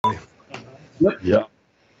Yeah.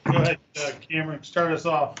 Go ahead, Cameron. Start us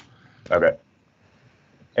off. Okay.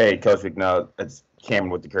 Hey, Coach Bicknell. It's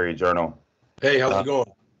Cameron with the Courier Journal. Hey, how's it going?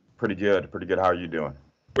 Pretty good. Pretty good. How are you doing?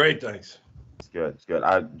 Great, thanks. It's good. It's good.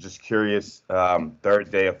 I'm just curious,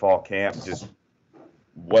 third day of fall camp, just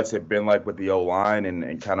what's it been like with the O-line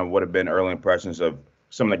and kind of what have been early impressions of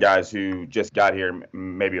some of the guys who just got here,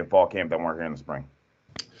 maybe in fall camp that weren't here in the spring?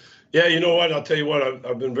 Yeah, you know what? I'll tell you what.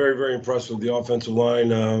 I've been very, very impressed with the offensive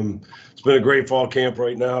line. It's been a great fall camp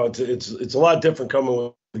right now. It's a lot different coming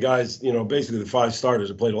with the guys, basically the 5 starters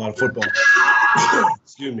that played a lot of football.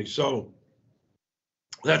 Excuse me. So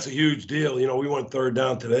that's a huge deal. We went third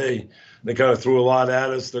down today. They kind of threw a lot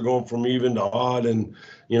at us. They're going from even to odd and,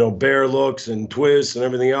 bear looks and twists and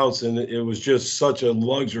everything else. And it was just such a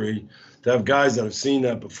luxury to have guys that have seen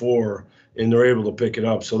that before and they're able to pick it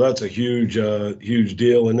up. So that's a huge, huge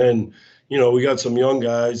deal. And then, we got some young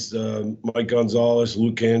guys, Mike Gonzalez,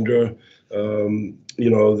 Luke Kandra.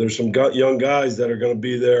 There's some young guys that are going to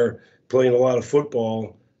be there playing a lot of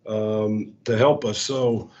football to help us.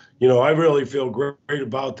 So, I really feel great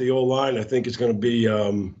about the O-line. I think it's going to be,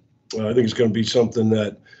 something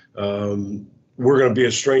that we're going to be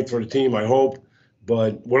a strength for the team, I hope.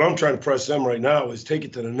 But what I'm trying to press them right now is take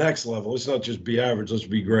it to the next level. Let's not just be average. Let's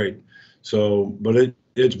be great. So, but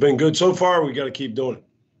it's been good so far. We got to keep doing it.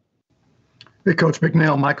 Hey, Coach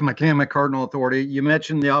Bicknell, Michael McCammon, Cardinal Authority. You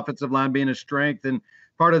mentioned the offensive line being a strength, and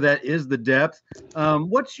part of that is the depth.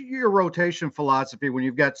 What's your rotation philosophy when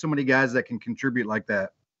you've got so many guys that can contribute like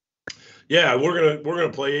that? Yeah, we're gonna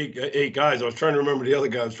play eight guys. I was trying to remember the other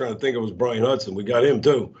guy. I was trying to think it was Brian Hudson. We got him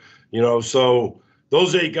too. So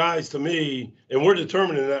those 8 guys to me, and we're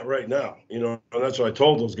determining that right now. And that's what I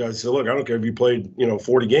told those guys. I said, look, I don't care if you played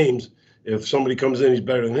 40 games. If somebody comes in, he's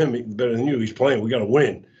better than him, better than you. He's playing. We got to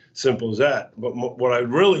win. Simple as that. But what I'd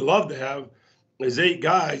really love to have is 8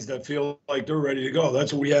 guys that feel like they're ready to go.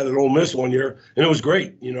 That's what we had at Ole Miss one year, and it was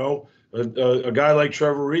great. A guy like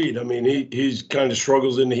Trevor Reed. I mean, he's kind of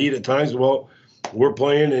struggles in the heat at times. Well, we're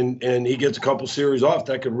playing, and he gets a couple series off.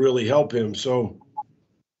 That could really help him. So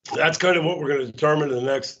that's kind of what we're going to determine in the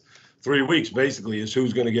next 3 weeks. Basically, is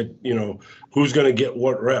who's going to get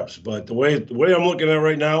what reps. But the way I'm looking at it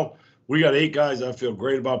right now, we got 8 guys I feel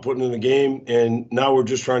great about putting in the game, and now we're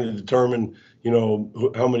just trying to determine,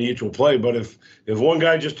 how many each will play. But if one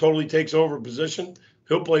guy just totally takes over a position,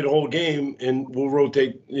 he'll play the whole game, and we'll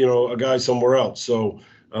rotate, a guy somewhere else. So,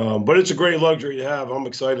 but it's a great luxury to have. I'm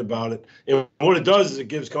excited about it. And what it does is it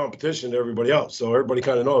gives competition to everybody else. So everybody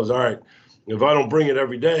kind of knows, all right, if I don't bring it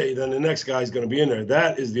every day, then the next guy's going to be in there.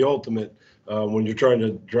 That is the ultimate when you're trying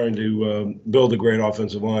to build a great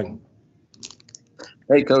offensive line.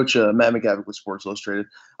 Hey, Coach, Matt McGavick with Sports Illustrated.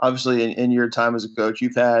 Obviously, in your time as a coach,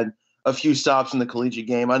 you've had a few stops in the collegiate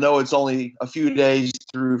game. I know it's only a few days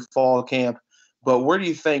through fall camp, but where do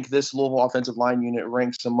you think this Louisville offensive line unit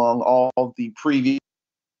ranks among all of the previous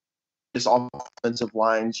offensive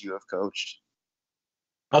lines you have coached?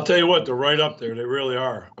 I'll tell you what, they're right up there. They really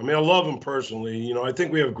are. I mean, I love them personally. I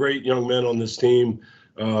think we have great young men on this team.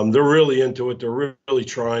 They're really into it. They're really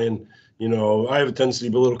trying. I have a tendency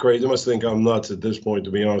to be a little crazy. They must think I'm nuts at this point,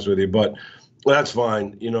 to be honest with you, but that's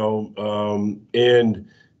fine, and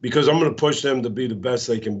because I'm going to push them to be the best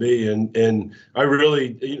they can be. And I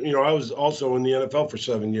really, I was also in the NFL for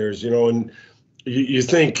 7 years, and you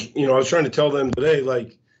think, I was trying to tell them today,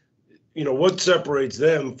 like, what separates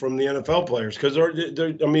them from the NFL players? Because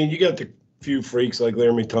I mean, you got the few freaks like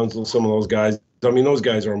Laramie Tunsil, some of those guys. I mean, those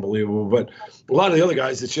guys are unbelievable. But a lot of the other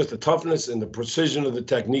guys, it's just the toughness and the precision of the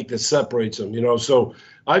technique that separates them, So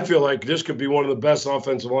I feel like this could be one of the best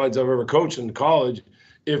offensive lines I've ever coached in college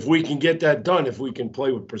if we can get that done, if we can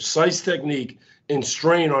play with precise technique and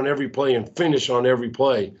strain on every play and finish on every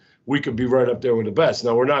play. We could be right up there with the best.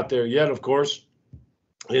 Now, we're not there yet, of course,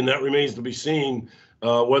 and that remains to be seen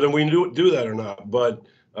whether we do that or not. But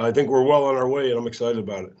I think we're well on our way, and I'm excited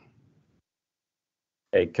about it.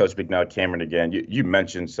 Hey, Coach Bicknell, Cameron again. You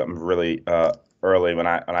mentioned something really early when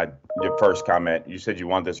your first comment. You said you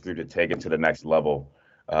want this group to take it to the next level.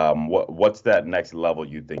 What's that next level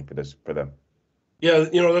you think for them? Yeah,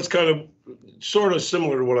 that's kind of sort of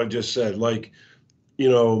similar to what I just said. Like,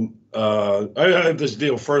 I have this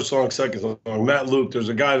deal: first song, second song. Matt Luke, there's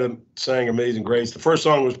a guy that sang "Amazing Grace." The first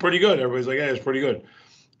song was pretty good. Everybody's like, "Hey, it's pretty good."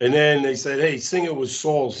 And then they said, hey, sing it with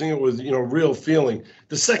soul, sing it with, real feeling.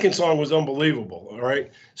 The second song was unbelievable, all right?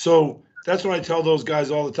 So that's what I tell those guys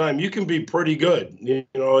all the time. You can be pretty good,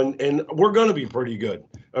 and we're going to be pretty good.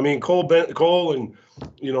 I mean, Cole and,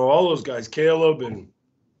 all those guys, Caleb and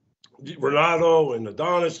Renato and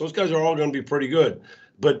Adonis, those guys are all going to be pretty good.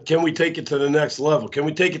 But can we take it to the next level? Can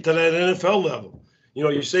we take it to that NFL level? You know,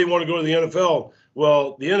 you say you want to go to the NFL.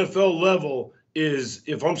 Well, the NFL level is,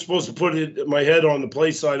 if I'm supposed to put my head on the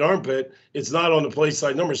play side armpit, it's not on the play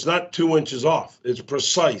side number. It's not 2 inches off. It's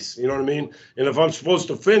precise. You know what I mean? And if I'm supposed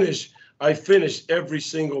to finish, I finish every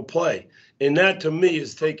single play. And that, to me,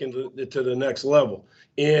 is taken to the next level.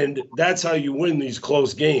 And that's how you win these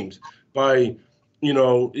close games, by, you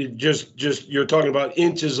know, just you're talking about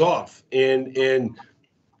inches off. And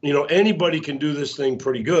you know, anybody can do this thing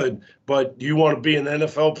pretty good, but do you want to be an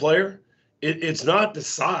NFL player? It's not the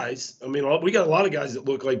size. I mean, we got a lot of guys that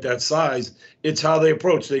look like that size. It's how they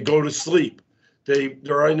approach. They go to sleep.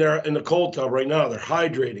 They're in there in the cold tub right now. They're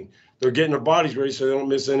hydrating. They're getting their bodies ready so they don't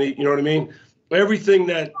miss any. You know what I mean? Everything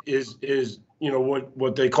that is you know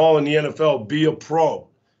what they call in the NFL, be a pro.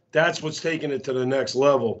 That's what's taking it to the next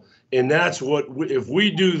level, and that's what if we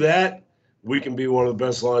do that, we can be one of the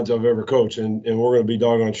best lines I've ever coached, and we're going to be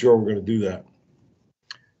doggone sure we're going to do that.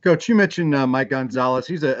 Coach, you mentioned Mike Gonzalez.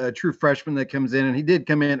 He's a true freshman that comes in, and he did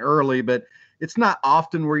come in early, but it's not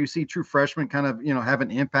often where you see true freshmen kind of, you know, have an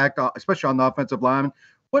impact, especially on the offensive line.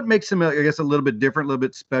 What makes him, I guess, a little bit different, a little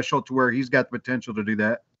bit special to where he's got the potential to do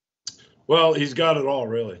that? Well, he's got it all,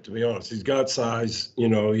 really, to be honest. He's got size, you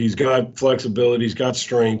know, he's got flexibility, he's got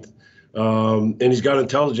strength, and he's got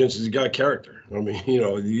intelligence, he's got character. I mean, you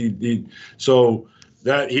know, so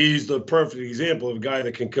that he's the perfect example of a guy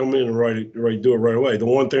that can come in and do it right away. The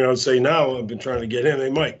one thing I would say now, I've been trying to get him, hey,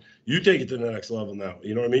 Mike, you take it to the next level now.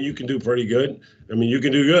 You know what I mean? You can do pretty good. I mean, you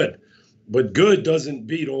can do good. But good doesn't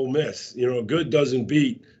beat Ole Miss. You know, good doesn't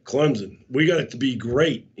beat Clemson. We got it to be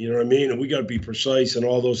great, you know what I mean? And we got to be precise and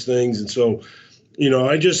all those things. And so, you know,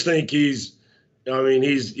 I just think he's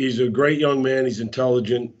a great young man. He's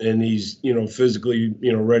intelligent, and he's, you know, physically,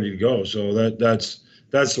 you know, ready to go. So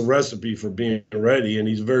that's the recipe for being ready. And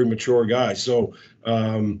he's a very mature guy. So,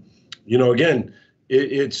 you know, again,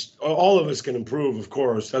 it's all of us can improve, of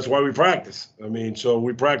course. That's why we practice. I mean, so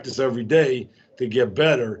we practice every day to get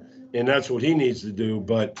better, and that's what he needs to do.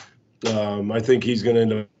 But I think he's going to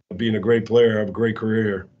end up being a great player, have a great career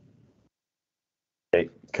here. Hey,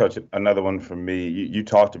 Coach, another one for me. You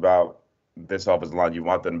talked about this offensive line. You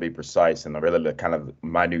want them to be precise and really the kind of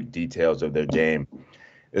minute details of their game.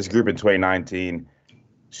 This group in 2019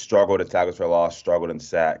 struggled at tackles for loss, struggled in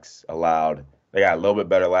sacks allowed. They got a little bit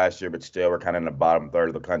better last year, but still we're kind of in the bottom third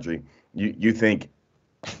of the country. You think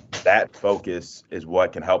that focus is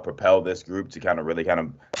what can help propel this group to kind of really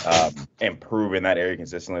kind of improve in that area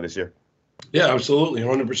consistently this year? Yeah, absolutely,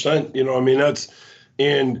 100%. You know, I mean,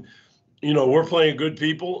 and you know, we're playing good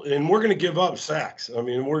people, and we're going to give up sacks. I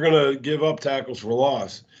mean, we're going to give up tackles for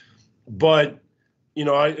loss. But, you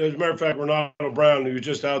know, as a matter of fact, Ronaldo Brown, who was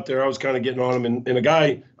just out there, I was kind of getting on him. And a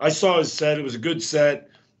guy, I saw his set. It was a good set.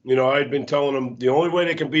 You know, I had been telling him the only way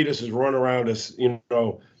they can beat us is run around us, you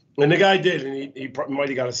know. And the guy did, and he might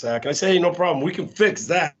have got a sack. And I say, hey, no problem. We can fix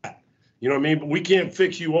that. You know what I mean? But we can't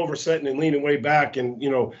fix you oversetting and leaning way back. And,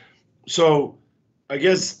 you know, so I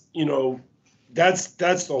guess, you know, that's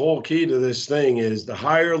the whole key to this thing is the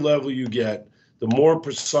higher level you get, the more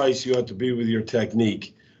precise you have to be with your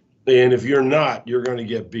technique. And if you're not, you're going to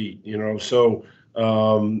get beat, you know. So,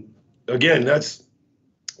 again,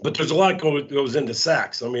 but there's a lot goes into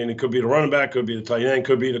sacks. I mean, it could be the running back, could be the tight end,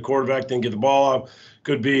 could be the quarterback didn't get the ball out,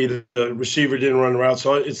 could be the receiver didn't run the route.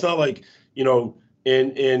 So it's not like, you know,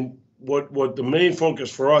 and what the main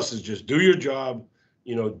focus for us is just do your job,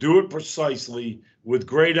 you know, do it precisely with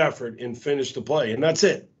great effort and finish the play. And that's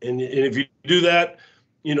it. And if you do that,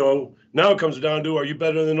 you know, now it comes down to, are you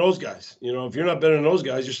better than those guys? You know, if you're not better than those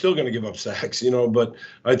guys, you're still going to give up sacks, you know, but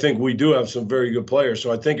I think we do have some very good players.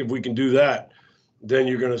 So I think if we can do that, then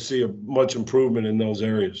you're going to see a much improvement in those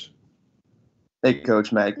areas. Hey,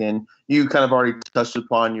 Coach Matt, and you kind of already touched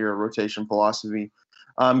upon your rotation philosophy.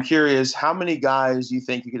 I'm curious, how many guys do you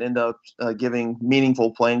think you could end up giving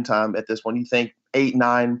meaningful playing time at this one? You think 8,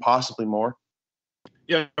 9, possibly more?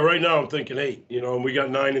 Yeah, right now I'm thinking 8, you know, and we got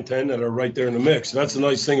 9 and 10 that are right there in the mix. That's the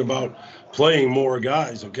nice thing about playing more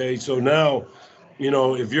guys, okay? So now, you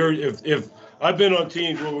know, if I've been on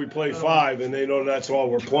teams where we play 5 and they know that's all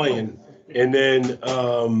we're playing, and then,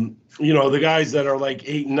 you know, the guys that are like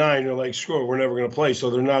 8 and 9 are like, sure, we're never going to play, so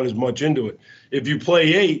they're not as much into it. If you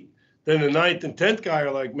play 8, then the 9th and 10th guy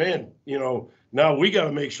are like, man, you know, now we got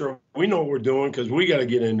to make sure we know what we're doing because we got to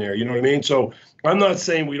get in there. You know what I mean? So I'm not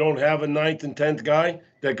saying we don't have a 9th and 10th guy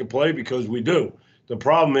that could play because we do. The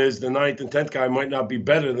problem is the 9th and 10th guy might not be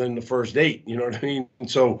better than the first 8. You know what I mean? And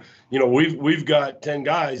so, you know, we've got 10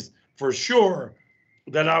 guys for sure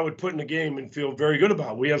that I would put in a game and feel very good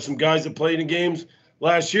about. We have some guys that played in games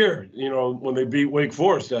last year, you know, when they beat Wake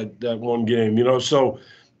Forest that one game, you know. So,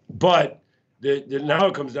 but now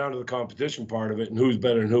it comes down to the competition part of it and who's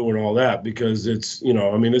better than who and all that, because it's,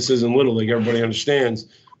 I mean, this isn't Little League. Everybody understands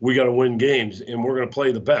we got to win games, and we're going to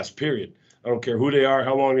play the best, period. I don't care who they are,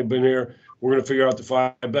 how long they've been here. We're going to figure out the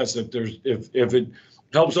 5 best. If it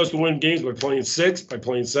helps us to win games by playing 6, by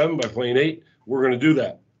playing 7, by playing 8, we're going to do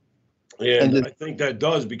that. And I think that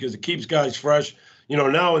does, because it keeps guys fresh.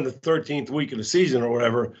 Now in the 13th week of the season or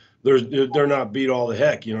whatever, they're not beat all the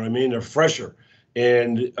heck. You know what I mean? They're fresher.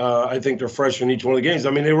 And I think they're fresher in each one of the games. I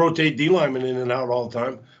mean, they rotate D linemen in and out all the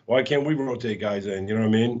time. Why can't we rotate guys in? You know what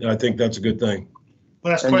I mean? I think that's a good thing.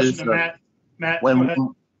 Last question to Matt. Matt, go ahead.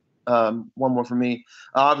 One more from me.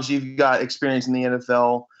 Obviously, you've got experience in the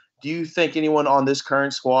NFL. Do you think anyone on this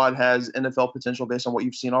current squad has NFL potential based on what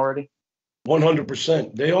you've seen already?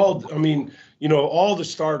 100%. They all, I mean, all the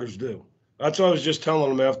starters do. That's what I was just telling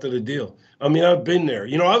them after the deal. I mean, I've been there.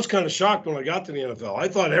 I was kind of shocked when I got to the NFL. I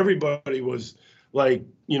thought everybody was like,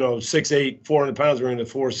 6'8", 400 pounds, running at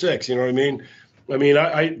 4'6". You know what I mean? I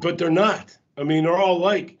mean, but they're not. I mean, they're all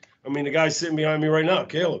like, the guy sitting behind me right now,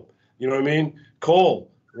 Caleb. You know what I mean?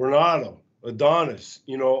 Cole, Renato, Adonis,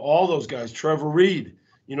 all those guys, Trevor Reed,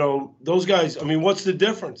 those guys. I mean, what's the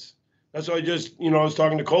difference? That's why I was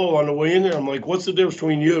talking to Cole on the way in there. I'm like, what's the difference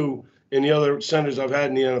between you and the other centers I've had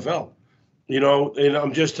in the NFL? And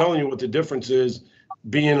I'm just telling you what the difference is,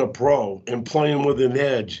 being a pro and playing with an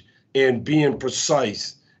edge and being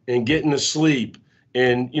precise and getting to sleep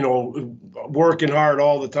and, working hard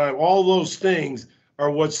all the time. All those things are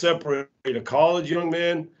what separate a college young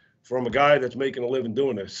man from a guy that's making a living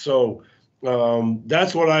doing this. So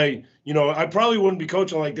that's what I probably wouldn't be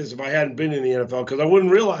coaching like this if I hadn't been in the NFL, because I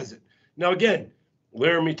wouldn't realize it. Now, again,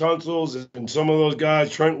 Laramie Tunsil's and some of those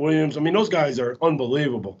guys, Trent Williams, I mean, those guys are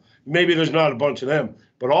unbelievable. Maybe there's not a bunch of them,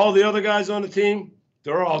 but all the other guys on the team,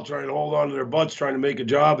 they're all trying to hold on to their butts, trying to make a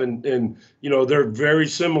job, and they're very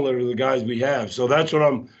similar to the guys we have. So that's what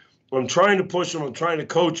I'm trying to push them. I'm trying to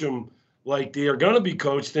coach them like they are going to be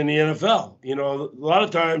coached in the NFL. A lot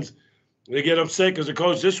of times they get upset because they're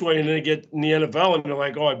coached this way, and then they get in the NFL and they're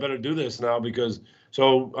like, oh, I better do this now because.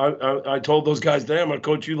 So I told those guys, I'm going to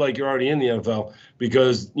coach you like you're already in the NFL,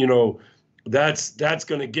 because, that's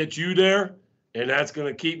going to get you there, and that's going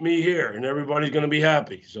to keep me here, and everybody's going to be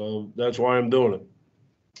happy. So that's why I'm doing it.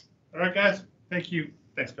 All right, guys. Thank you.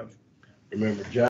 Thanks, Coach. Remember, Jack.